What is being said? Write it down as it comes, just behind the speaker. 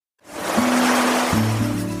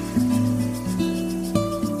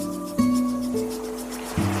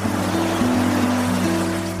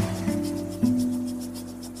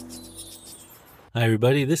Hi,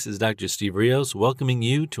 everybody. This is Dr. Steve Rios welcoming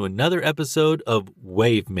you to another episode of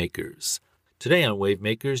Wave Makers. Today on Wave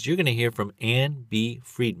Makers, you're going to hear from Ann B.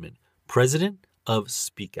 Friedman, president of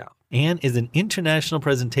Speak Out. Ann is an international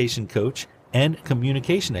presentation coach and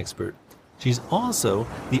communication expert. She's also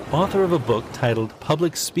the author of a book titled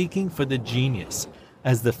Public Speaking for the Genius.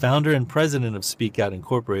 As the founder and president of Speak Out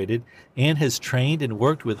Incorporated, Ann has trained and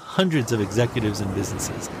worked with hundreds of executives and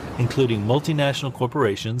businesses, including multinational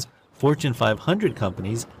corporations, Fortune 500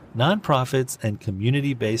 companies, nonprofits, and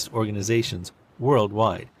community-based organizations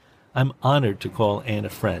worldwide. I'm honored to call Ann a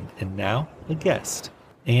friend and now a guest.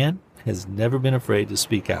 Ann has never been afraid to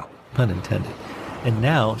speak out, pun intended, and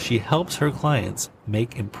now she helps her clients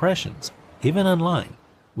make impressions, even online,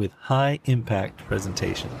 with high-impact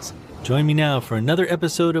presentations. Join me now for another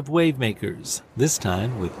episode of Wave Makers, this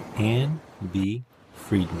time with Ann B.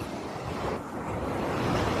 Friedman.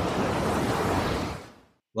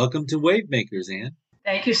 Welcome to Wave Makers, Ann.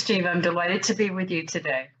 Thank you, Steve. I'm delighted to be with you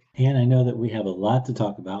today. Ann, I know that we have a lot to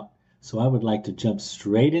talk about, so I would like to jump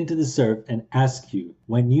straight into the surf and ask you,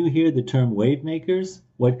 when you hear the term Wave Makers,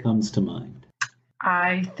 what comes to mind?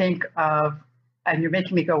 I think of, and you're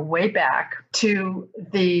making me go way back, to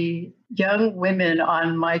the young women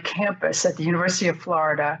on my campus at the University of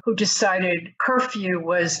Florida who decided curfew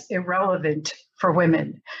was irrelevant for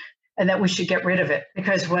women, and that we should get rid of it.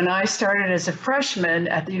 Because when I started as a freshman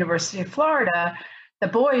at the University of Florida, the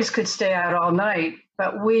boys could stay out all night,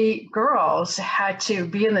 but we girls had to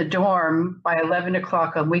be in the dorm by 11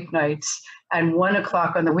 o'clock on weeknights and 1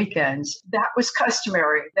 o'clock on the weekends. That was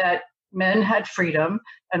customary, that men had freedom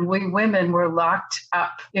and we women were locked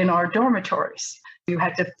up in our dormitories. You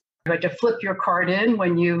had to flip your card in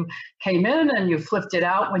when you came in and you flipped it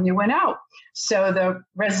out when you went out. So the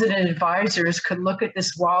resident advisors could look at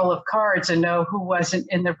this wall of cards and know who wasn't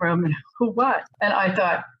in the room and who was. And I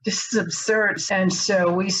thought, this is absurd. And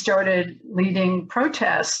so we started leading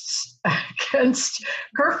protests against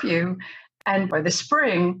curfew. And by the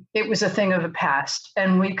spring, it was a thing of the past,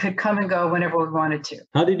 and we could come and go whenever we wanted to.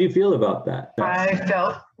 How did you feel about that? I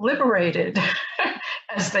felt liberated,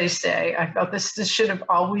 as they say. I felt this should have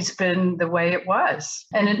always been the way it was.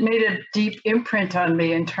 And it made a deep imprint on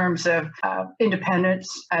me in terms of independence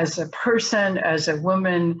as a person, as a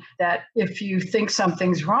woman, that if you think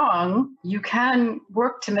something's wrong, you can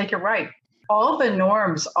work to make it right. All the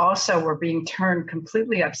norms also were being turned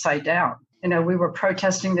completely upside down. You know, we were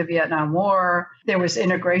protesting the Vietnam War. There was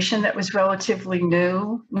integration that was relatively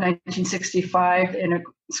new. In 1965,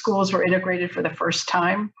 schools were integrated for the first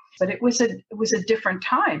time, but it was a different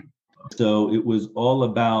time. So it was all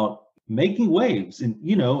about making waves, and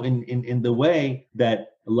in the way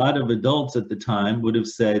that a lot of adults at the time would have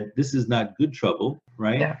said, "This is not good trouble,"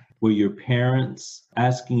 right? Yeah. Were your parents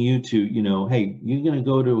asking you to, hey, you're going to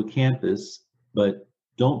go to a campus, but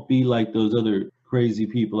don't be like those other crazy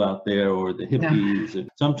people out there or the hippies. No.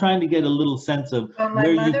 So I'm trying to get a little sense of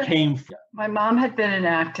where you came from. My mom had been an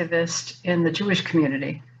activist in the Jewish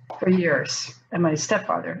community for years, and my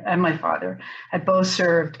stepfather and my father had both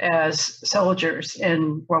served as soldiers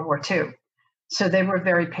in World War II. So they were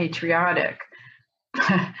very patriotic.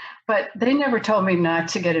 But they never told me not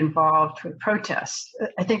to get involved with protests.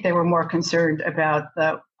 I think they were more concerned about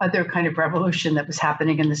the other kind of revolution that was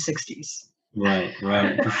happening in the 60s. Right.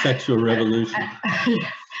 The sexual revolution.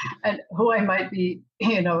 And who I might be,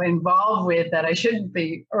 involved with that I shouldn't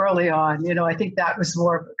be early on. I think that was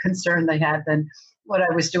more of a concern they had than what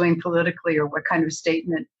I was doing politically or what kind of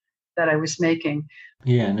statement that I was making.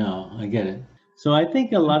 Yeah, no, I get it. So I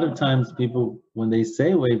think a lot of times people, when they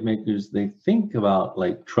say wave makers, they think about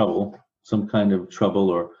like trouble, some kind of trouble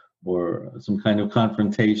or some kind of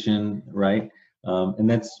confrontation, right? And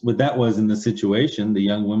that's what that was in the situation. The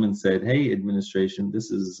young woman said, "Hey, administration, this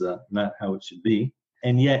is not how it should be."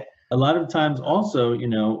 And yet, a lot of times also,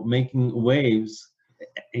 making waves,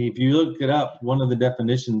 if you look it up, one of the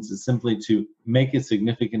definitions is simply to make a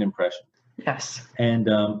significant impression. Yes. And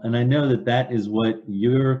I know that is what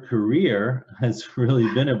your career has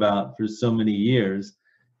really been about for so many years.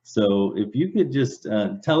 So if you could just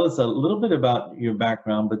tell us a little bit about your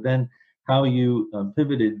background, but then how you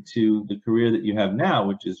pivoted to the career that you have now,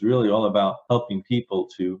 which is really all about helping people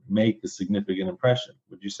to make a significant impression,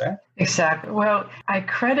 would you say? Exactly. Well, I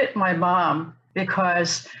credit my mom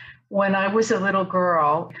because when I was a little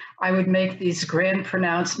girl, I would make these grand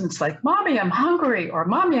pronouncements like, "Mommy, I'm hungry," or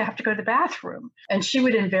 "Mommy, I have to go to the bathroom." And she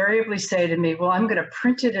would invariably say to me, "Well, I'm going to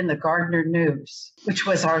print it in the Gardner News," which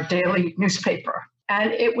was our daily newspaper.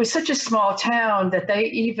 And it was such a small town that they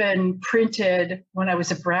even printed, when I was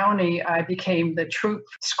a brownie, I became the troop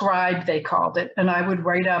scribe, they called it. And I would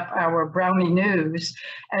write up our brownie news.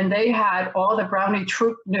 And they had all the brownie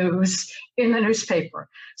troop news in the newspaper.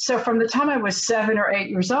 So from the time I was 7 or 8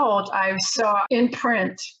 years old, I saw in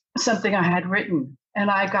print something I had written. And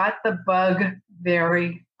I got the bug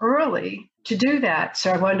very early to do that. So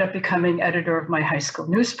I wound up becoming editor of my high school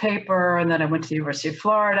newspaper. And then I went to the University of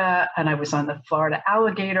Florida and I was on the Florida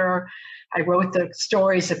Alligator. I wrote the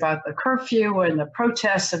stories about the curfew and the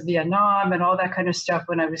protests of Vietnam and all that kind of stuff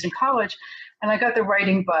when I was in college. And I got the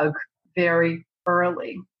writing bug very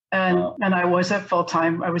early. And I was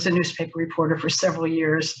I was a newspaper reporter for several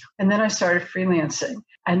years. And then I started freelancing.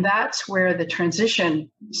 And that's where the transition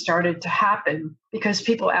started to happen because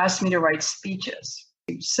people asked me to write speeches.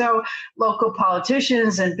 So local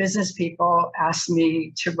politicians and business people asked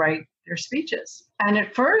me to write their speeches. And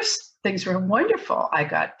at first, things were wonderful. I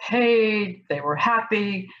got paid, they were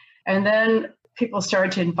happy. And then people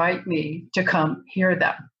started to invite me to come hear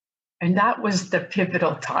them. And that was the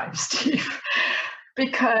pivotal time, Steve,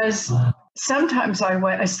 because sometimes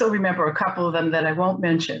I still remember a couple of them that I won't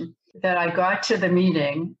mention, that I got to the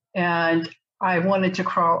meeting and I wanted to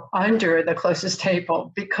crawl under the closest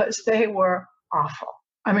table because they were awful.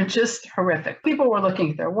 I mean, just horrific. People were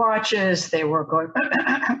looking at their watches. They were going,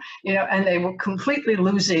 and they were completely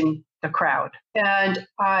losing the crowd. And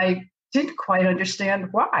I didn't quite understand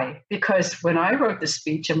why, because when I wrote the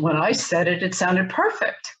speech and when I said it, it sounded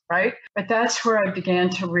perfect, right? But that's where I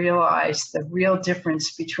began to realize the real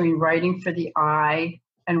difference between writing for the eye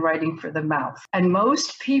and writing for the mouth. And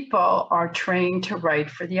most people are trained to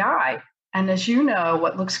write for the eye. And as you know,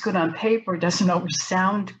 what looks good on paper doesn't always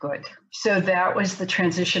sound good. So that was the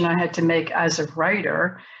transition I had to make as a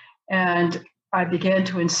writer. And I began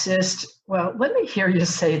to insist, well, let me hear you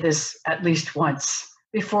say this at least once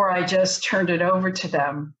before I just turned it over to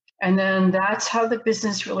them. And then that's how the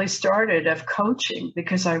business really started of coaching,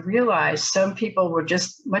 because I realized some people were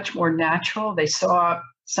just much more natural. They saw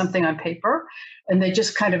something on paper and they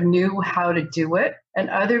just kind of knew how to do it. And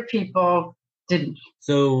other people didn't.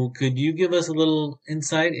 So could you give us a little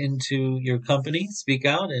insight into your company, Speak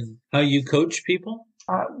Out, and how you coach people?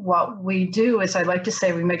 What we do is, I like to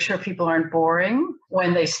say, we make sure people aren't boring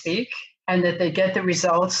when they speak and that they get the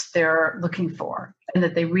results they're looking for and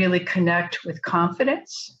that they really connect with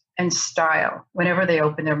confidence and style whenever they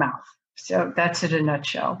open their mouth. So that's it in a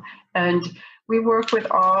nutshell. And we work with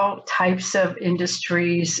all types of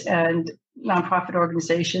industries and nonprofit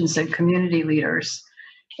organizations and community leaders,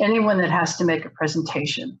 anyone that has to make a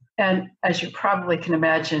presentation. And as you probably can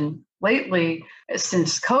imagine, lately,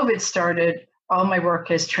 since COVID started, all my work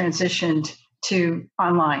has transitioned to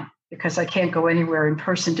online because I can't go anywhere in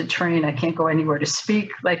person to train. I can't go anywhere to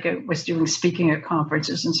speak like I was doing speaking at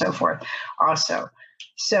conferences and so forth also.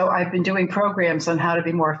 So I've been doing programs on how to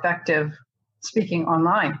be more effective speaking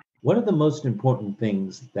online. What are the most important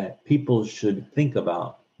things that people should think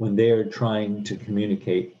about when they're trying to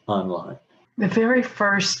communicate online? The very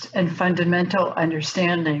first and fundamental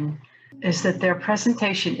understanding is that their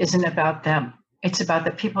presentation isn't about them. It's about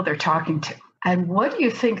the people they're talking to. And what do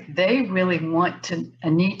you think they really want to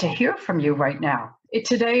and need to hear from you right now?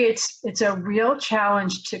 Today, it's a real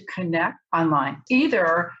challenge to connect online.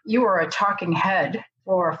 Either you are a talking head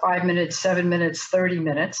for 5 minutes, 7 minutes, 30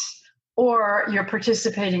 minutes, or you're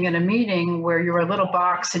participating in a meeting where you're a little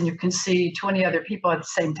box and you can see 20 other people at the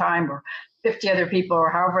same time, or 50 other people,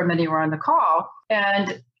 or however many were on the call.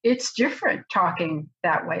 And it's different talking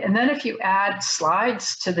that way. And then if you add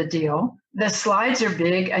slides to the deal, the slides are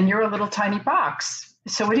big and you're a little tiny box.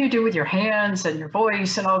 So what do you do with your hands and your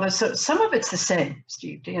voice and all this? So some of it's the same,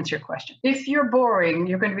 Steve, to answer your question. If you're boring,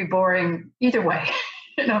 you're going to be boring either way.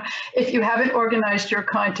 If you haven't organized your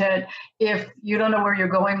content, if you don't know where you're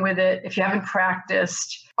going with it, if you haven't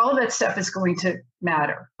practiced, all of that stuff is going to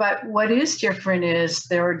matter. But what is different is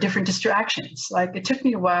there are different distractions. Like it took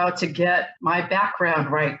me a while to get my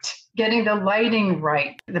background right, getting the lighting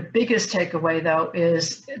right. The biggest takeaway, though,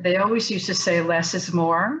 is they always used to say less is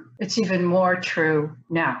more. It's even more true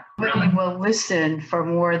now. Nobody will listen for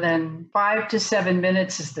more than 5 to 7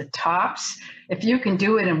 minutes is the tops. If you can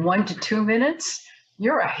do it in 1 to 2 minutes,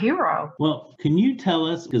 you're a hero. Well, can you tell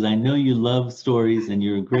us, because I know you love stories and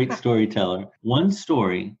you're a great storyteller, one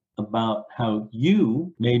story about how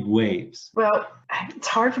you made waves? Well, it's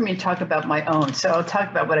hard for me to talk about my own, so I'll talk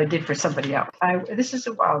about what I did for somebody else. This is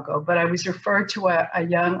a while ago, but I was referred to a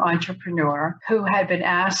young entrepreneur who had been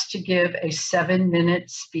asked to give a 7-minute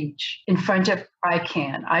speech in front of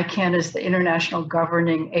ICANN. ICANN is the International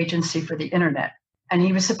Governing Agency for the Internet. And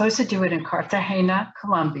he was supposed to do it in Cartagena,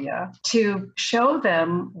 Colombia, to show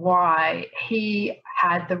them why he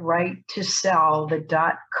had the right to sell the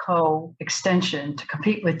 .co extension to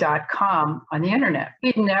compete with .com on the internet.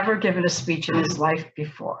 He'd never given a speech in his life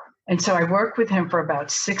before. And so I worked with him for about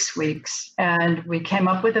 6 weeks, and we came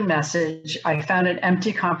up with a message. I found an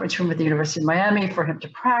empty conference room at the University of Miami for him to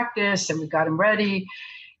practice, and we got him ready.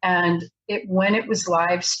 And when it was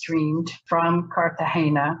live streamed from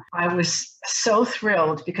Cartagena, I was so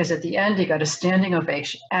thrilled because at the end, he got a standing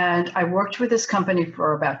ovation. And I worked with this company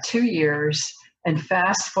for about 2 years. And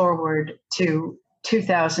fast forward to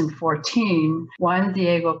 2014, Juan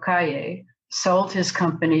Diego Calle sold his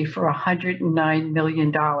company for $109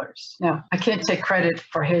 million. Now, I can't take credit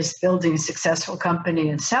for his building a successful company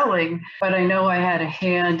and selling, but I know I had a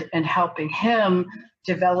hand in helping him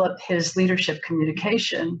develop his leadership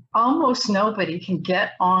communication. Almost nobody can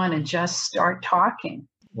get on and just start talking.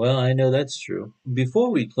 Well, I know that's true. Before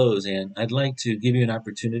we close, Ann, I'd like to give you an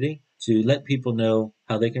opportunity to let people know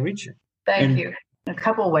how they can reach you. Thank you. A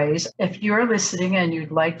couple ways. If you're listening and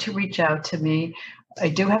you'd like to reach out to me, I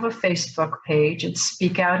do have a Facebook page. It's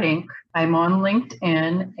Speak Out Inc. I'm on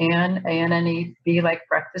LinkedIn, Ann, A-N-N-E, B like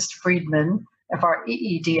breakfast, Friedman,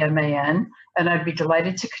 F-R-E-E-D-M-A-N. And I'd be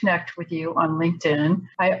delighted to connect with you on LinkedIn.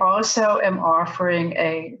 I also am offering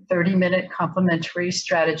a 30-minute complimentary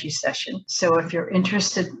strategy session. So if you're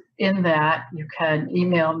interested in that, you can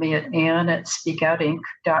email me at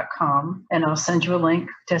ann@speakoutinc.com, and I'll send you a link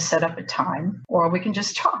to set up a time, or we can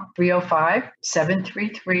just talk.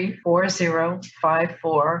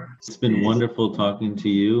 305-733-4054. It's been wonderful talking to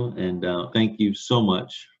you, and thank you so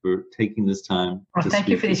much for taking this time. Well, thank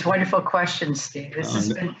you for these wonderful questions, Steve. This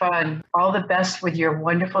has been fun. All the best with your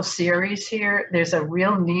wonderful series here. There's a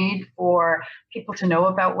real need for people to know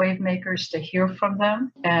about wave makers, to hear from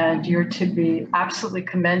them, and you're to be absolutely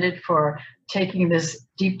commended for taking this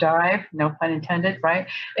deep dive, no pun intended, right,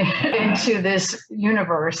 into this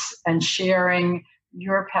universe and sharing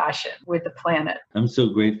your passion with the planet. I'm so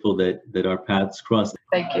grateful that our paths crossed.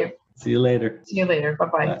 Thank you. See you later. See you later.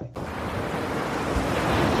 Bye-bye. Bye.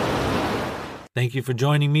 Thank you for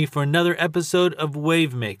joining me for another episode of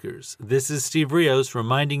Wave Makers. This is Steve Rios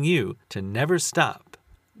reminding you to never stop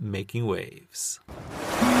making waves.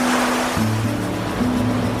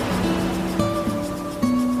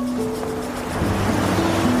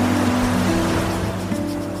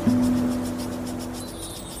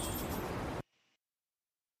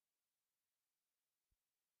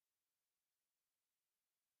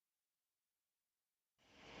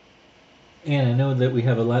 And I know that we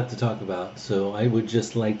have a lot to talk about, so I would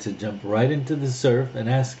just like to jump right into the surf and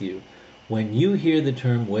ask you, when you hear the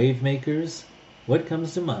term wave makers, what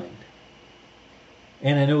comes to mind?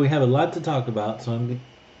 And I know we have a lot to talk about, so I'm